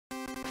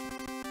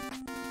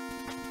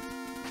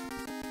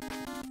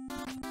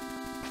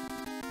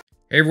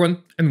Hey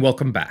everyone, and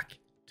welcome back.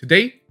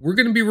 Today, we're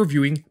going to be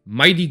reviewing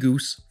Mighty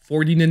Goose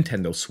for the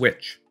Nintendo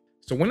Switch.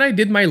 So when I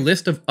did my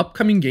list of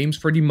upcoming games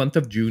for the month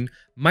of June,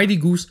 Mighty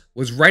Goose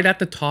was right at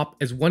the top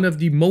as one of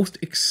the most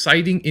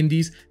exciting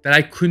indies that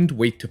I couldn't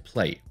wait to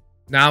play.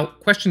 Now,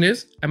 question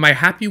is, am I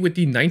happy with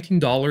the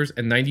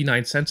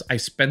 $19.99 I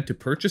spent to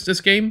purchase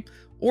this game?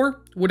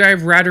 Or would I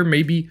have rather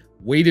maybe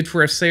waited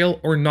for a sale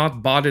or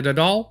not bought it at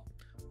all?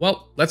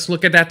 Well, let's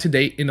look at that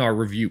today in our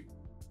review.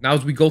 Now,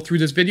 as we go through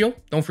this video,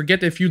 don't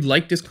forget if you'd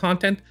like this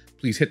content,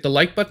 please hit the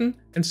like button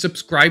and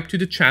subscribe to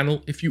the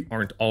channel if you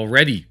aren't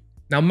already.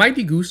 Now,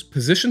 Mighty Goose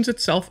positions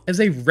itself as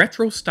a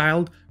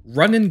retro-styled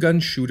run-and-gun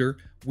shooter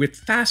with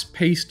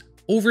fast-paced,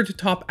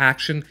 over-the-top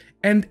action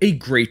and a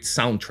great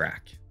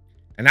soundtrack.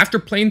 And after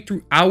playing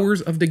through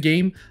hours of the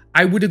game,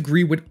 I would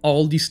agree with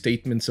all the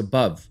statements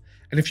above.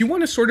 And if you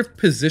want to sort of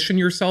position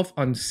yourself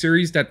on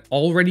series that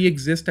already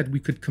exist that we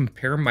could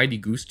compare Mighty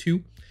Goose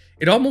to,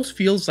 it almost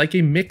feels like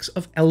a mix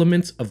of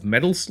elements of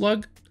Metal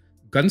Slug,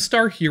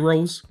 Gunstar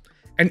Heroes,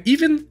 and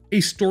even a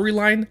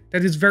storyline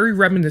that is very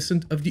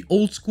reminiscent of the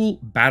old school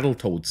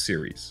Battletoads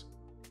series.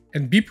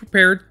 And be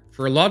prepared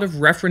for a lot of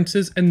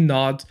references and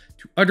nods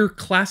to other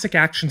classic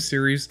action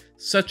series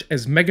such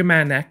as Mega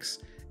Man X,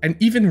 and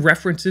even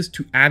references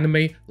to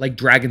anime like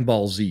Dragon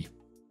Ball Z.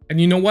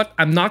 And you know what?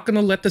 I'm not going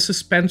to let the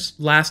suspense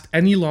last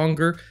any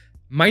longer.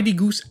 Mighty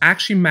Goose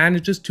actually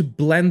manages to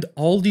blend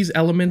all these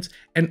elements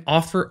and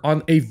offer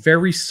on a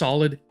very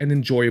solid and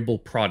enjoyable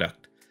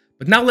product.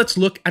 But now let's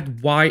look at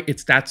why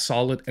it's that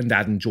solid and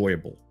that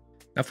enjoyable.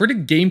 Now for the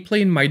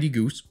gameplay in Mighty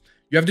Goose,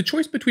 you have the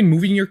choice between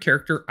moving your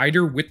character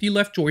either with the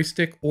left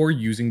joystick or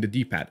using the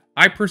D-pad.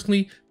 I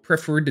personally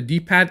prefer the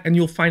D-pad, and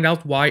you'll find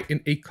out why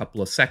in a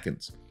couple of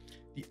seconds.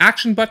 The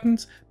action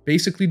buttons,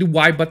 basically the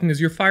Y button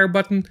is your fire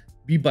button,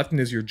 B button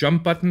is your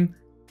jump button,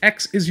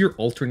 X is your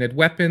alternate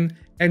weapon,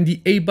 and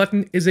the A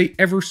button is a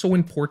ever so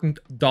important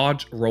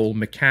dodge roll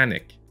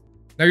mechanic.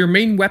 Now your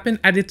main weapon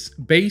at its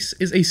base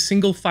is a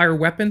single fire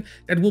weapon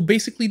that will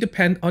basically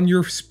depend on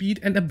your speed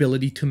and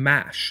ability to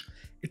mash.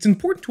 It's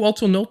important to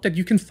also note that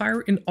you can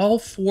fire in all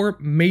four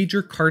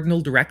major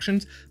cardinal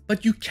directions,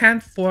 but you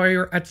can't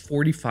fire at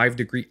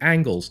 45-degree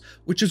angles,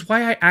 which is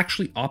why I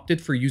actually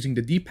opted for using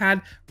the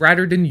D-pad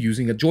rather than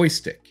using a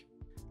joystick.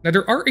 Now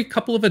there are a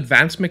couple of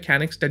advanced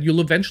mechanics that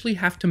you'll eventually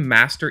have to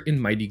master in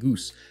Mighty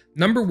Goose.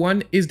 Number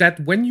one is that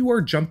when you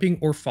are jumping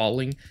or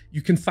falling,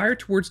 you can fire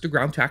towards the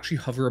ground to actually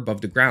hover above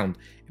the ground.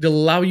 It'll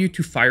allow you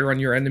to fire on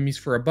your enemies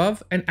from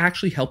above and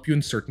actually help you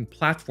in certain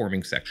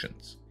platforming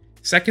sections.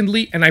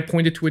 Secondly, and I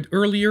pointed to it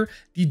earlier,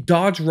 the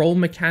dodge roll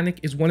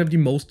mechanic is one of the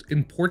most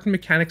important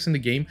mechanics in the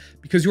game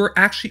because you are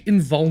actually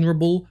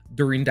invulnerable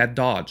during that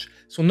dodge.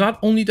 So not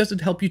only does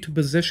it help you to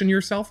position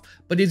yourself,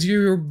 but is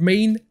your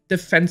main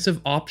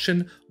defensive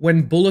option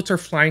when bullets are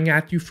flying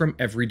at you from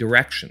every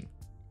direction.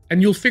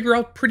 And you'll figure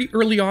out pretty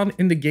early on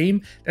in the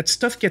game that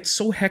stuff gets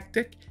so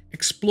hectic,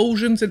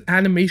 explosions and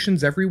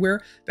animations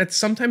everywhere, that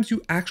sometimes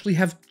you actually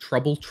have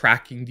trouble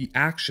tracking the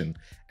action.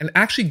 And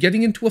actually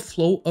getting into a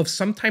flow of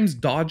sometimes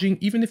dodging,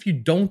 even if you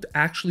don't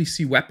actually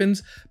see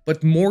weapons,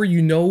 but more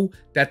you know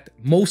that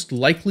most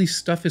likely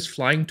stuff is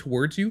flying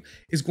towards you,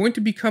 is going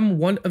to become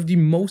one of the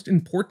most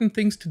important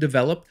things to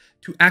develop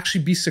to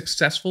actually be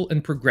successful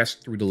and progress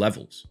through the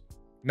levels.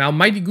 Now,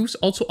 Mighty Goose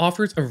also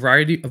offers a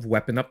variety of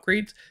weapon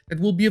upgrades that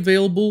will be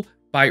available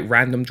by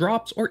random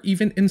drops or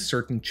even in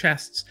certain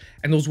chests.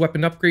 And those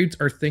weapon upgrades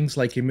are things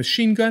like a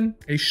machine gun,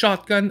 a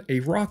shotgun, a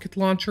rocket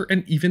launcher,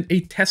 and even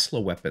a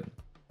Tesla weapon.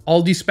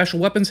 All these special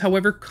weapons,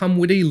 however, come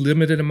with a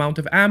limited amount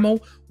of ammo.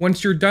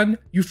 Once you're done,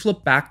 you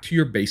flip back to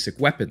your basic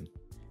weapon.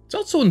 It's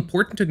also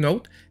important to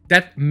note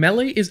that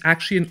melee is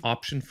actually an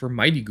option for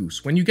Mighty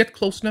Goose. When you get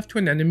close enough to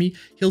an enemy,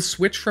 he'll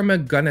switch from a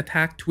gun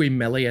attack to a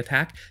melee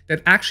attack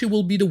that actually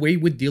will be the way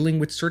with dealing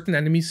with certain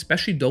enemies,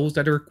 especially those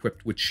that are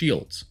equipped with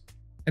shields.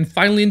 And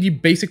finally, in the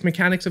basic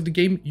mechanics of the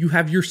game, you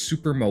have your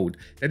super mode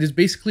that is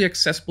basically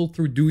accessible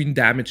through doing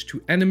damage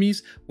to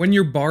enemies. When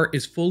your bar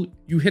is full,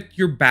 you hit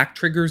your back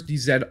triggers, the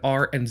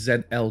ZR and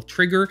ZL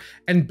trigger,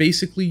 and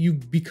basically you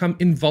become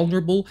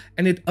invulnerable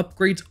and it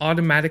upgrades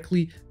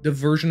automatically the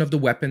version of the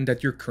weapon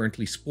that you're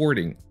currently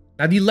sporting.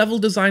 Now, the level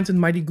designs in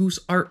Mighty Goose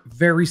are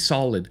very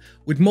solid,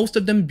 with most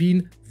of them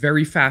being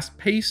very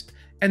fast-paced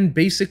and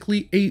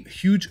basically a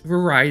huge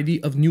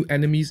variety of new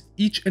enemies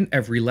each and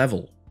every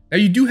level. Now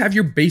you do have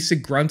your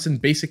basic grunts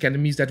and basic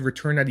enemies that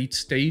return at each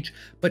stage,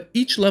 but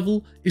each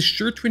level is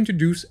sure to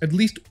introduce at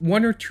least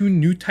one or two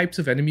new types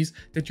of enemies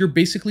that you're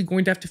basically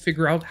going to have to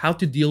figure out how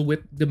to deal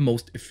with the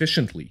most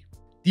efficiently.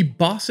 The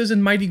bosses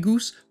in Mighty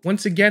Goose,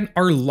 once again,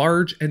 are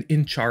large and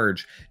in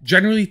charge,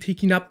 generally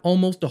taking up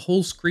almost the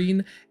whole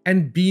screen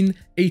and being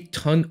a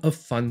ton of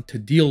fun to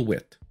deal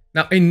with.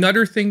 Now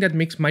another thing that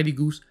makes Mighty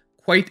Goose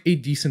quite a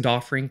decent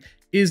offering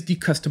is the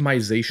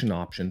customization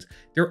options.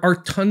 There are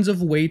tons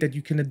of ways that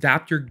you can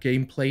adapt your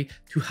gameplay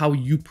to how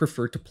you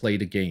prefer to play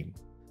the game.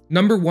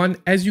 Number one,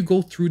 as you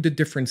go through the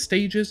different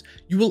stages,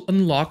 you will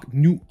unlock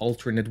new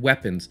alternate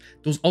weapons.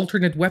 Those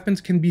alternate weapons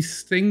can be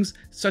things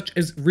such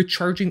as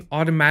recharging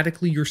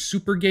automatically your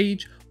super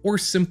gauge or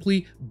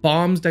simply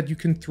bombs that you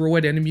can throw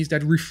at enemies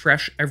that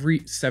refresh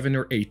every 7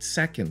 or 8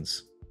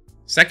 seconds.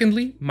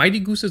 Secondly, Mighty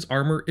Goose's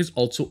armor is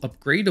also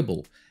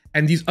upgradable,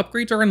 and these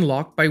upgrades are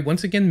unlocked by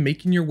once again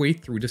making your way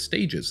through the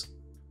stages.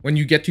 When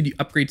you get to the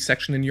upgrade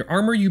section in your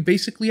armor, you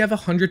basically have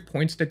 100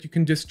 points that you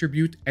can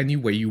distribute any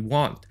way you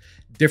want.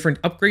 Different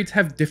upgrades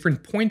have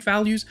different point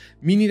values,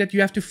 meaning that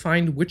you have to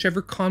find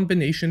whichever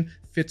combination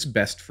fits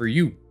best for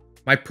you.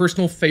 My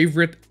personal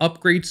favorite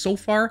upgrade so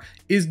far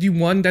is the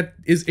one that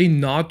is a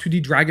nod to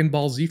the Dragon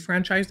Ball Z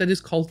franchise that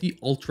is called the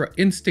Ultra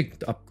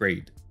Instinct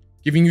upgrade,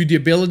 giving you the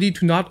ability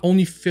to not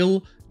only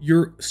fill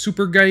your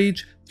super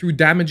gauge through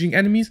damaging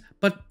enemies,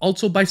 but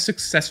also by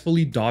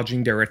successfully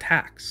dodging their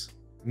attacks.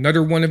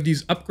 Another one of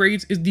these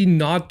upgrades is the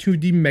nod to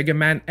the Mega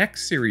Man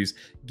X series,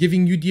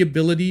 giving you the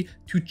ability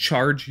to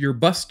charge your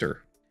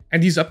buster.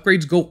 And these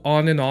upgrades go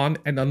on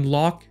and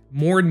unlock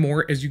more and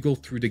more as you go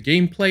through the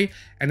gameplay,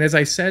 and as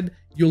I said,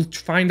 you'll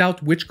find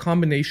out which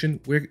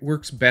combination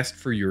works best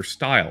for your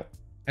style.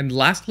 And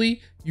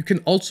lastly, you can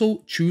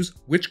also choose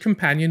which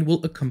companion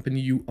will accompany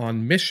you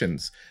on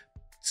missions.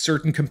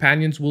 Certain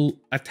companions will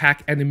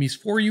attack enemies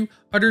for you,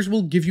 others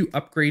will give you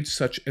upgrades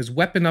such as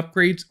weapon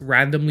upgrades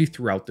randomly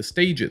throughout the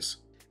stages.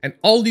 And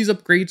all these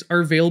upgrades are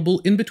available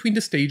in between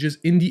the stages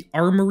in the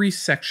armory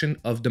section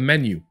of the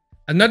menu.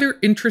 Another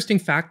interesting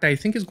fact that I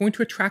think is going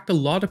to attract a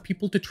lot of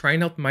people to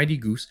trying out Mighty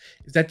Goose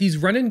is that these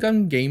run and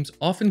gun games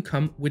often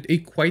come with a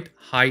quite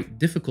high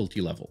difficulty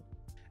level.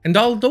 And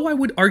although I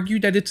would argue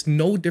that it's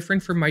no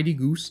different for Mighty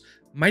Goose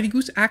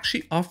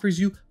actually offers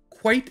you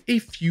quite a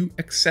few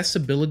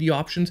accessibility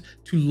options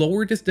to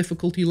lower this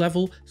difficulty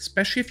level,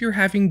 especially if you're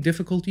having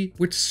difficulty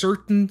with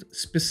certain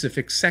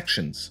specific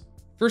sections.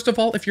 First of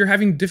all, if you're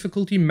having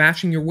difficulty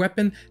mashing your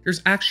weapon,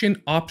 there's actually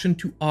an option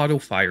to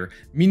auto-fire,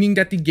 meaning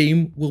that the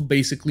game will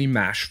basically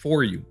mash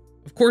for you.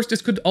 Of course,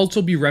 this could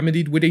also be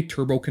remedied with a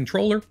turbo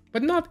controller,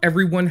 but not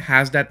everyone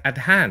has that at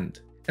hand.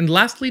 And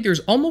lastly,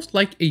 there's almost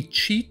like a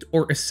cheat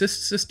or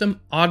assist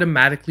system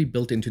automatically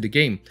built into the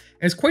game.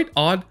 And it's quite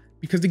odd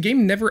because the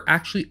game never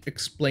actually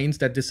explains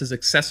that this is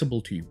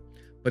accessible to you.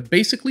 But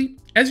basically,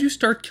 as you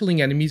start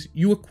killing enemies,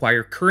 you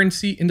acquire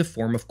currency in the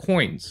form of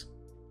coins.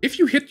 If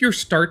you hit your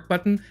start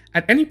button,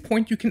 at any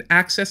point you can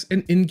access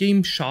an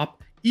in-game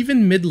shop,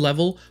 even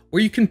mid-level,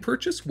 where you can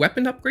purchase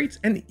weapon upgrades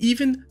and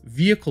even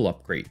vehicle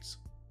upgrades.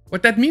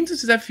 What that means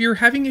is that if you're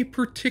having a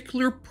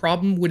particular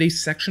problem with a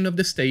section of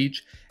the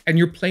stage and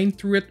you're playing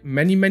through it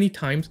many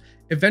times,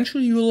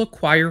 eventually you will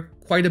acquire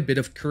quite a bit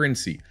of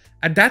currency.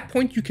 At that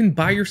point, you can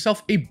buy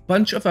yourself a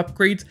bunch of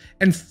upgrades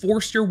and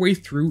force your way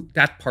through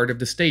that part of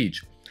the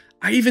stage.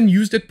 I even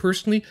used it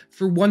personally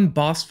for one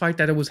boss fight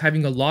that I was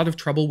having a lot of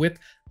trouble with.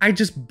 I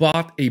just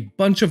bought a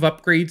bunch of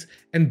upgrades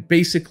and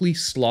basically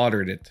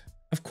slaughtered it.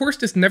 Of course,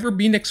 this never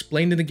been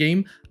explained in the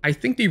game. I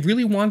think they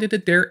really wanted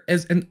it there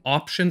as an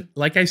option,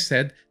 like I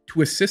said,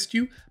 to assist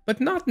you,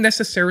 but not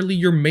necessarily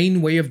your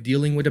main way of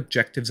dealing with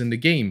objectives in the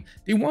game.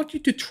 They want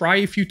you to try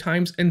a few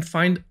times and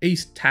find a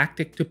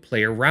tactic to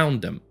play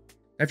around them.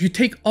 Now, if you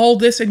take all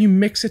this and you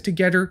mix it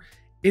together,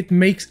 it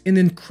makes an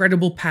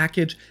incredible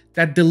package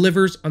that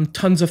delivers on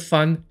tons of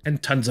fun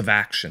and tons of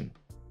action.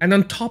 And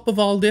on top of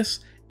all this,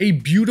 a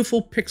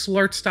beautiful pixel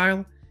art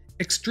style,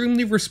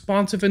 extremely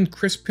responsive and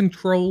crisp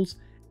controls,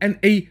 and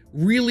a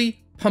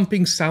really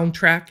pumping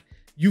soundtrack,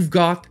 you've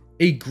got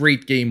a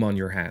great game on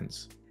your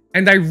hands.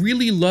 And I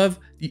really love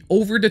the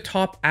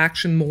over-the-top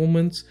action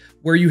moments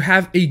where you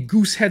have a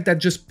goose head that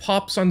just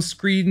pops on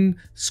screen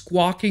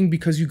squawking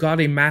because you got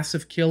a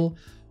massive kill,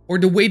 or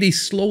the way they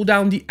slow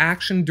down the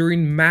action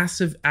during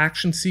massive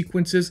action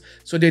sequences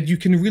so that you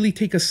can really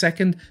take a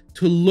second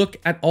to look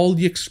at all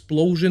the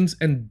explosions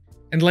and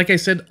like I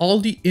said, all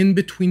the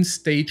in-between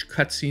stage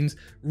cutscenes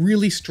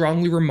really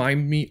strongly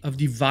remind me of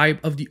the vibe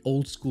of the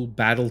old school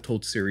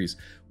Battletoads series,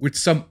 with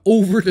some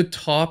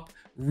over-the-top,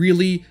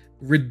 really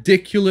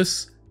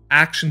ridiculous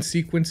action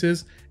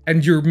sequences,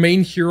 and your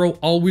main hero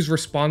always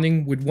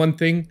responding with one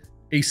thing,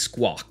 a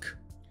squawk.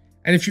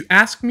 And if you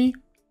ask me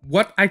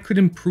what I could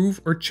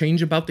improve or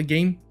change about the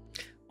game,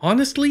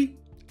 honestly,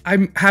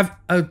 I have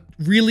a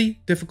really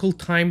difficult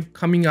time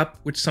coming up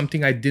with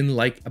something I didn't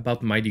like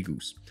about Mighty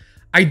Goose.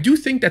 I do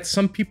think that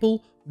some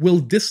people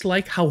will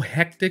dislike how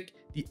hectic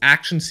the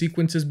action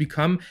sequences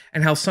become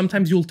and how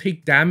sometimes you'll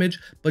take damage,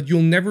 but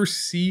you'll never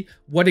see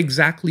what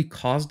exactly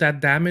caused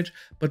that damage.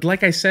 But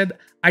like I said,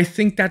 I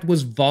think that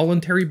was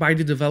voluntary by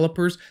the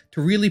developers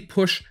to really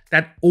push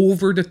that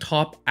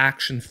over-the-top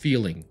action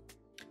feeling.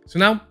 So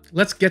now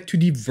let's get to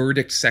the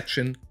verdict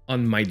section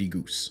on Mighty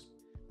Goose.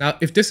 Now,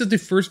 if this is the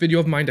first video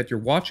of mine that you're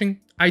watching,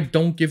 I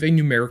don't give a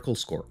numerical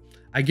score.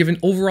 I give an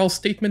overall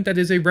statement that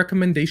is a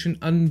recommendation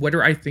on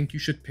whether I think you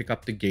should pick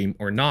up the game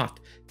or not.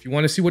 If you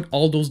want to see what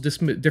all those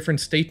different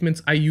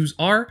statements I use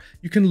are,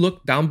 you can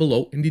look down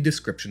below in the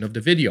description of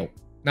the video.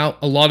 Now,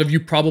 a lot of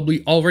you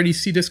probably already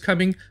see this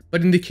coming,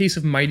 but in the case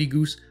of Mighty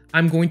Goose,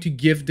 I'm going to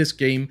give this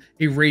game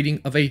a rating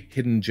of a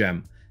hidden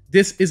gem.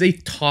 This is a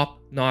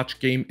top-notch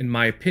game in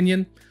my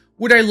opinion.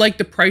 Would I like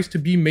the price to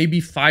be maybe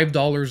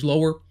 $5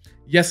 lower?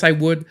 Yes, I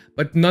would,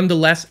 but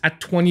nonetheless,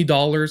 at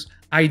 $20,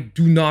 I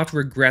do not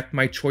regret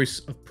my choice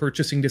of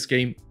purchasing this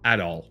game at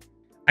all.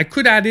 I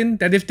could add in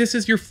that if this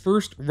is your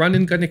first run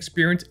and gun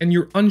experience and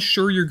you're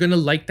unsure you're gonna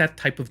like that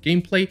type of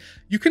gameplay,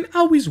 you can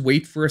always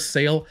wait for a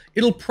sale.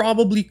 It'll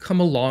probably come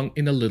along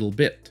in a little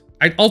bit.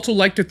 I'd also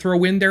like to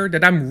throw in there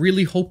that I'm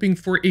really hoping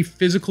for a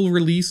physical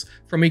release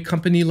from a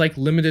company like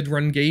Limited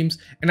Run Games,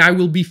 and I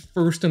will be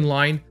first in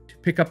line to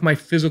pick up my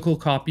physical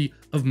copy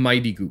of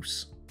Mighty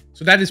Goose.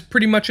 So that is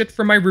pretty much it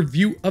for my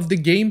review of the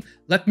game.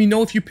 Let me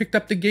know if you picked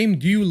up the game.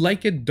 Do you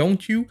like it?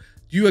 Don't you?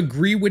 Do you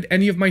agree with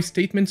any of my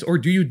statements or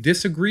do you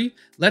disagree?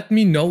 Let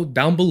me know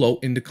down below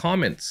in the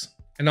comments.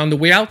 And on the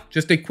way out,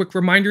 just a quick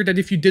reminder that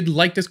if you did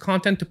like this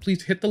content, to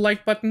please hit the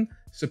like button,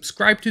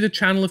 subscribe to the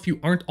channel if you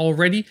aren't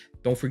already.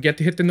 Don't forget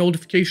to hit the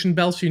notification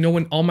bell so you know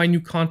when all my new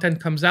content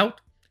comes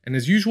out. And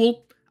as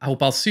usual, I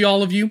hope I'll see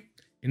all of you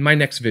in my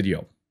next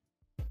video.